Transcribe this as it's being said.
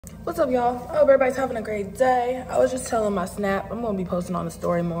What's up, y'all? I hope everybody's having a great day. I was just telling my snap, I'm gonna be posting on the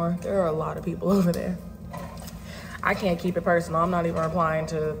story more. There are a lot of people over there. I can't keep it personal. I'm not even replying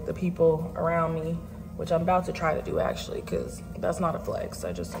to the people around me, which I'm about to try to do actually, because that's not a flex.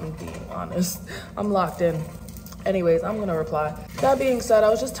 I'm being honest. I'm locked in. Anyways, I'm gonna reply. That being said, I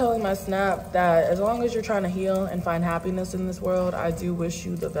was just telling my snap that as long as you're trying to heal and find happiness in this world, I do wish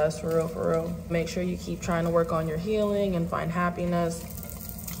you the best, for real, for real. Make sure you keep trying to work on your healing and find happiness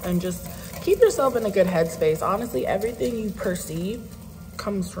and just keep yourself in a good headspace. Honestly, everything you perceive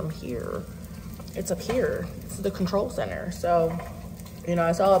comes from here. It's up here. It's the control center. So, you know,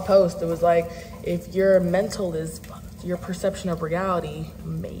 I saw a post. It was like, if your mental is your perception of reality,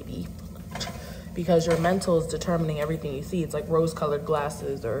 maybe, because your mental is determining everything you see. It's like rose-colored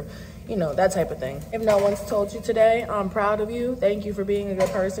glasses or, you know, that type of thing. If no one's told you today, I'm proud of you. Thank you for being a good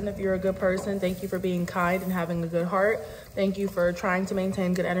person. If you're a good person, thank you for being kind and having a good heart. Thank you for trying to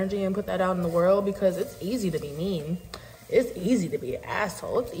maintain good energy and put that out in the world, because it's easy to be mean. It's easy to be an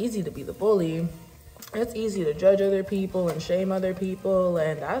asshole. It's easy to be the bully. It's easy to judge other people and shame other people,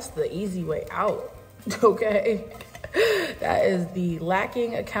 and that's the easy way out, okay? That is the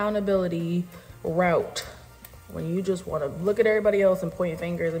lacking accountability route. When you just want to look at everybody else and point your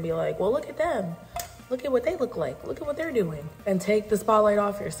fingers and be like, well, look at them. Look at what they look like. Look at what they're doing. And take the spotlight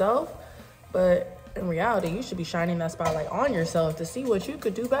off yourself. But in reality, you should be shining that spotlight on yourself to see what you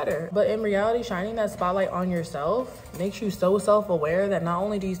could do better. But in reality, shining that spotlight on yourself makes you so self-aware that not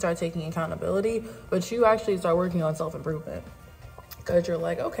only do you start taking accountability, but you actually start working on self-improvement. Because you're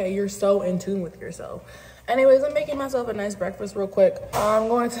like, okay, you're so in tune with yourself. Anyways, I'm making myself a nice breakfast real quick. I'm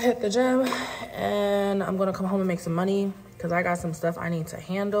going to hit the gym and I'm gonna come home and make some money because I got some stuff I need to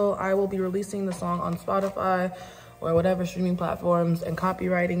handle. I will be releasing the song on Spotify or whatever streaming platforms and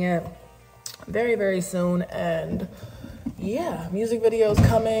copywriting it very, very soon. And yeah, music videos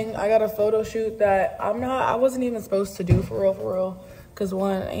coming. I got a photo shoot that I wasn't even supposed to do, for real. Cause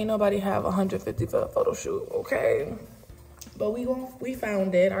one, ain't nobody have 150 for a photo shoot, okay? But we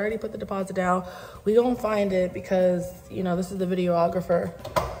found it. I already put the deposit down. We gonna find it because, you know, this is the videographer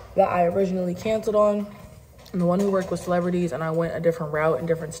that I originally canceled on. I'm the one who worked with celebrities, and I went a different route and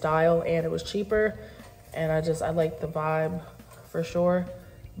different style, and it was cheaper. And I like the vibe for sure.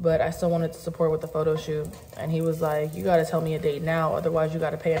 But I still wanted to support with the photo shoot. And he was like, you gotta tell me a date now, otherwise you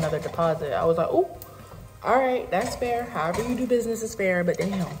gotta pay another deposit. I was like, oh, all right, that's fair. However you do business is fair, but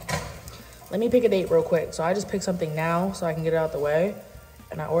damn. Let me pick a date real quick. So I just picked something now so I can get it out the way.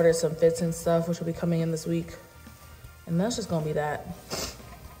 And I ordered some fits and stuff, which will be coming in this week. And that's just gonna be that.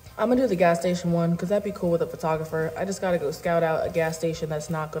 I'm gonna do the gas station one because that'd be cool with a photographer. I just gotta go scout out a gas station that's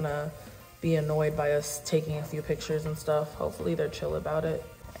not gonna be annoyed by us taking a few pictures and stuff. Hopefully they're chill about it.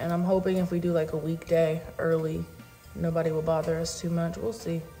 And I'm hoping if we do like a weekday early, nobody will bother us too much. We'll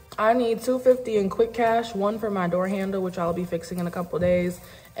see. I need $250 in quick cash, one for my door handle, which I'll be fixing in a couple days,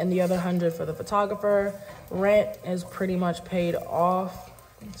 and the other $100 for the photographer. Rent is pretty much paid off,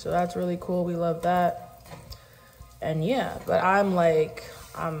 so that's really cool. We love that. And yeah, but I'm like,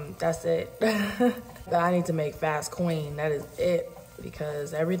 that's it. I need to make fast coin. That is it,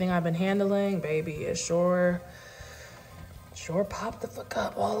 because everything I've been handling, baby, is sure popped the fuck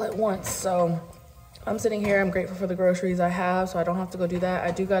up all at once. So I'm sitting here, I'm grateful for the groceries I have, so I don't have to go do that.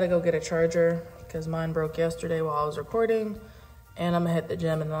 I do gotta go get a charger because mine broke yesterday while I was recording. And I'm gonna hit the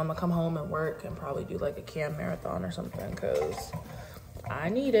gym, and then I'm gonna come home and work and probably do like a cam marathon or something because I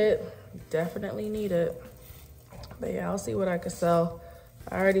need it, definitely need it. But yeah, I'll see what I could sell.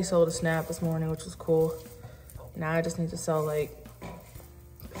 I already sold a snap this morning, which was cool. Now I just need to sell like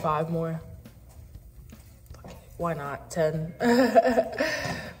 5 more. Why not 10?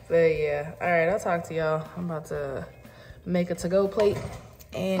 But yeah, all right, I'll talk to y'all. I'm about to make a to-go plate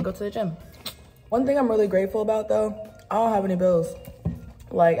and go to the gym. One thing I'm really grateful about though, I don't have any bills.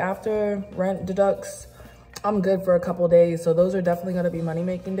 Like after rent deducts, I'm good for a couple days. So those are definitely gonna be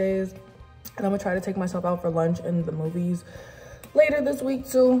money-making days. And I'm gonna try to take myself out for lunch and the movies later this week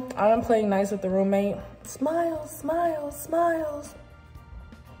too. I'm playing nice with the roommate. Smiles, smiles, smiles.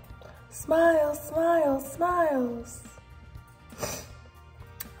 Smiles, smiles, smiles.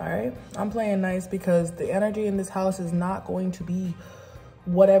 All right, I'm playing nice because the energy in this house is not going to be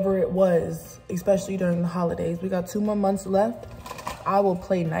whatever it was, especially during the holidays. We got 2 more months left. I will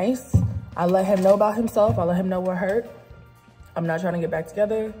play nice. I let him know about himself. I let him know what hurt. I'm not trying to get back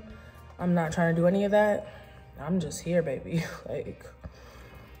together. I'm not trying to do any of that. I'm just here, baby. Like,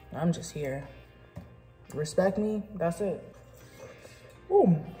 I'm just here. Respect me, that's it.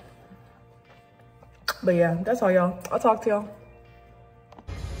 Ooh. But yeah, that's all y'all. I'll talk to y'all.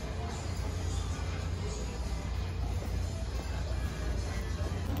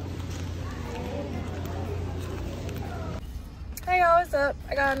 what's up?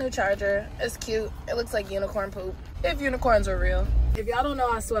 I got a new charger. It's cute. It looks like unicorn poop. If unicorns were real. If y'all don't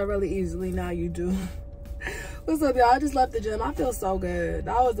know, I sweat really easily. Now you do. What's up, y'all? I just left the gym. I feel so good.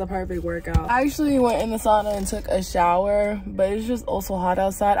 That was the perfect workout. I actually went in the sauna and took a shower, but it's just also hot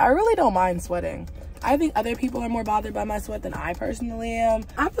outside. I really don't mind sweating. I think other people are more bothered by my sweat than I personally am.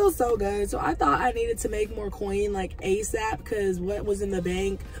 I feel so good. So I thought I needed to make more coin like ASAP, because what was in the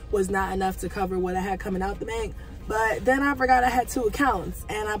bank was not enough to cover what I had coming out the bank. But then I forgot I had 2 accounts,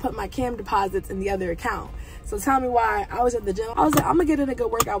 and I put my cam deposits in the other account. So tell me why I was at the gym. I was like, I'm gonna get in a good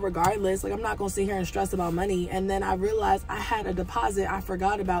workout regardless. Like, I'm not gonna sit here and stress about money. And then I realized I had a deposit I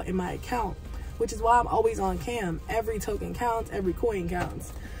forgot about in my account, which is why I'm always on cam. Every token counts, every coin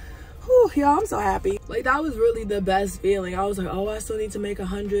counts. Whew, y'all, I'm so happy. Like, that was really the best feeling. I was like, oh, I still need to make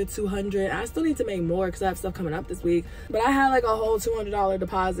 100, 200. I still need to make more because I have stuff coming up this week. But I had like a whole $200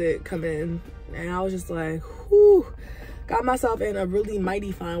 deposit come in, and I was just like, whew. Got myself in a really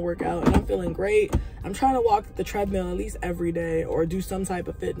mighty fine workout, and I'm feeling great. I'm trying to walk the treadmill at least every day or do some type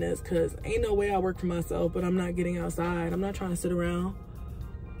of fitness, because ain't no way I work for myself, but I'm not getting outside. I'm not trying to sit around.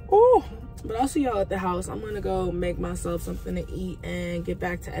 Oh, but I'll see y'all at the house. I'm gonna go make myself something to eat and get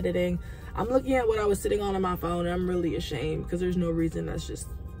back to editing. I'm looking at what I was sitting on my phone, and I'm really ashamed because there's no reason that's just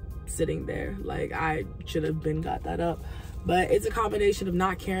sitting there. Like, I should have been got that up. But it's a combination of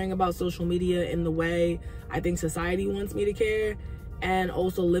not caring about social media in the way I think society wants me to care, and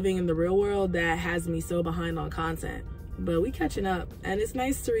also living in the real world that has me so behind on content. But we catching up, and it's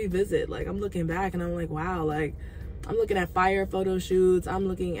nice to revisit. Like, I'm looking back and I'm like, wow, like, I'm looking at fire photo shoots, I'm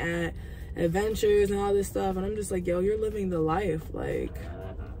looking at adventures and all this stuff, and I'm just like, yo, you're living the life. Like,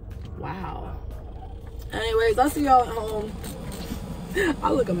 wow. Anyways, I'll see y'all at home.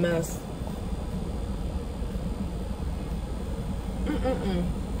 I look a mess.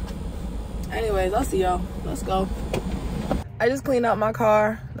 Anyways, I'll see y'all. Let's go. I just cleaned out my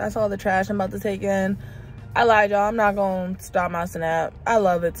car. That's all the trash I'm about to take in. I lied, y'all. I'm not gonna stop my Snap. I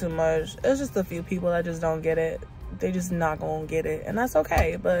love it too much. It's just a few people that just don't get it. They just not gonna get it, and that's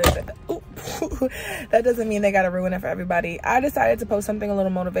okay. But that doesn't mean they gotta ruin it for everybody. I decided to post something a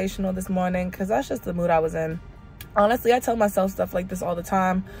little motivational this morning because that's just the mood I was in. Honestly, I tell myself stuff like this all the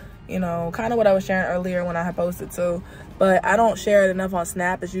time. You know, kind of what I was sharing earlier when I had posted too, but I don't share it enough on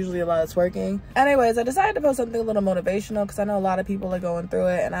Snap. It's usually a lot of twerking. Anyways, I decided to post something a little motivational because I know a lot of people are going through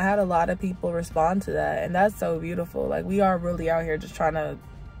it, and I had a lot of people respond to that, and that's so beautiful. Like, we are really out here just trying to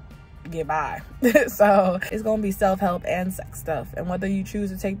get by. So it's gonna be self-help and sex stuff, and whether you choose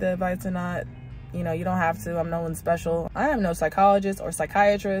to take the advice or not, you know, you don't have to. I'm no one special. I am no psychologist or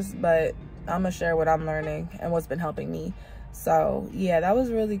psychiatrist, but I'm gonna share what I'm learning and what's been helping me. So yeah, that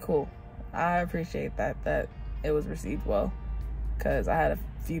was really cool. I appreciate that it was received well, because I had a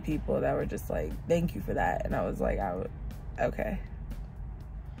few people that were just like, thank you for that, and I was like, okay.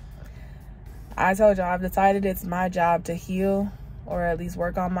 I told y'all, I've decided it's my job to heal, or at least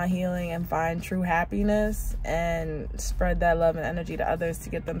work on my healing and find true happiness and spread that love and energy to others to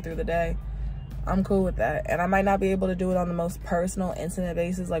get them through the day. I'm cool with that, and I might not be able to do it on the most personal, intimate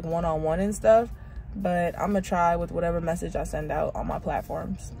basis, like one-on-one and stuff, but I'm gonna try with whatever message I send out on my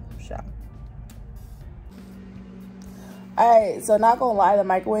platforms. Alright, so not gonna lie, the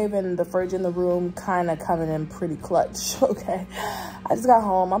microwave and the fridge in the room kind of coming in pretty clutch. Okay, I just got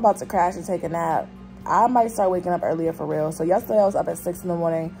home. I'm about to crash and take a nap. I might start waking up earlier for real. So yesterday I was up at 6 in the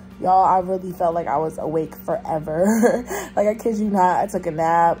morning. Y'all, I really felt like I was awake forever. Like, I kid you not, I took a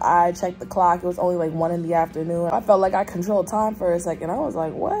nap. I checked the clock. It was only like 1 in the afternoon. I felt like I controlled time for a second. I was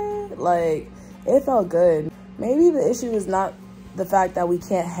like, what? Like, it felt good. Maybe the issue is not the fact that we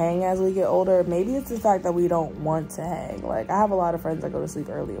can't hang as we get older. Maybe it's the fact that we don't want to hang. Like, I have a lot of friends that go to sleep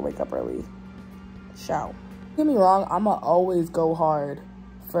early and wake up early. Shout. Don't get me wrong, I'ma always go hard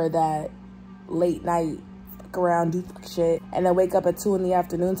for that late night, fuck around, do shit, and then wake up at 2 in the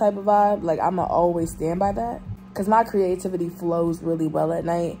afternoon type of vibe. Like, I'ma always stand by that, because my creativity flows really well at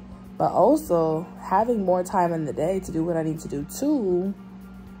night. But also, having more time in the day to do what I need to do too,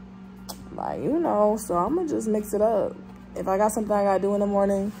 like, you know, so I'ma just mix it up. If I got something I gotta do in the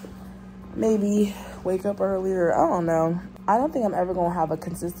morning, maybe wake up earlier. I don't know. I don't think I'm ever gonna have a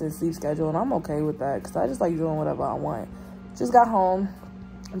consistent sleep schedule, and I'm okay with that, because I just like doing whatever I want. Just got home.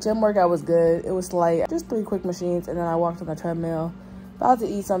 Gym workout was good. It was light. Just 3 quick machines, and then I walked on the treadmill. About to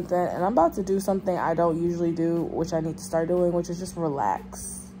eat something, and I'm about to do something I don't usually do, which I need to start doing, which is just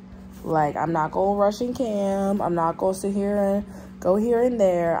relax. Like, I'm not gonna rush in cam. I'm not gonna sit here and go here and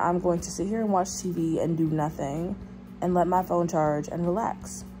there. I'm going to sit here and watch TV and do nothing and let my phone charge and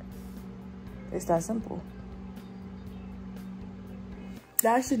relax. It's that simple.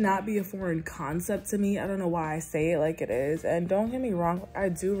 that should not be a foreign concept to me. I don't know why I say it like it is. And don't get me wrong, I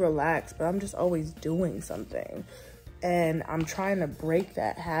do relax, but I'm just always doing something. And I'm trying to break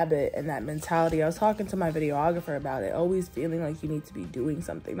that habit and that mentality. I was talking to my videographer about it, always feeling like you need to be doing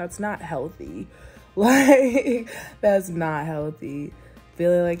something. That's not healthy. Like, that's not healthy.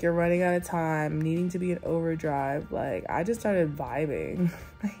 Feeling like you're running out of time, needing to be in overdrive. Like, I just started vibing.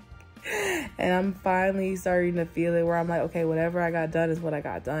 And I'm finally starting to feel it where I'm like, okay, whatever I got done is what I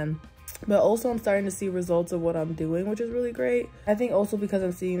got done. But also I'm starting to see results of what I'm doing, which is really great. I think also because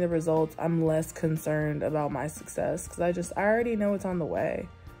I'm seeing the results, I'm less concerned about my success because I already know it's on the way.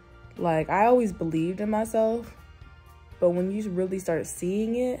 Like, I always believed in myself, but when you really start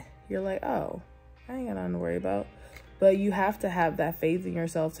seeing it, you're like, oh, I ain't got nothing to worry about. But you have to have that faith in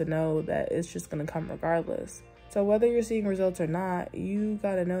yourself to know that it's just gonna come regardless. So whether you're seeing results or not, you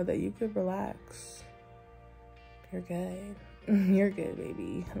gotta know that you could relax. You're good. You're good,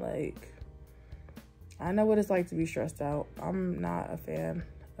 baby. Like, I know what it's like to be stressed out. I'm not a fan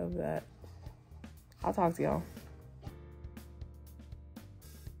of that. I'll talk to y'all.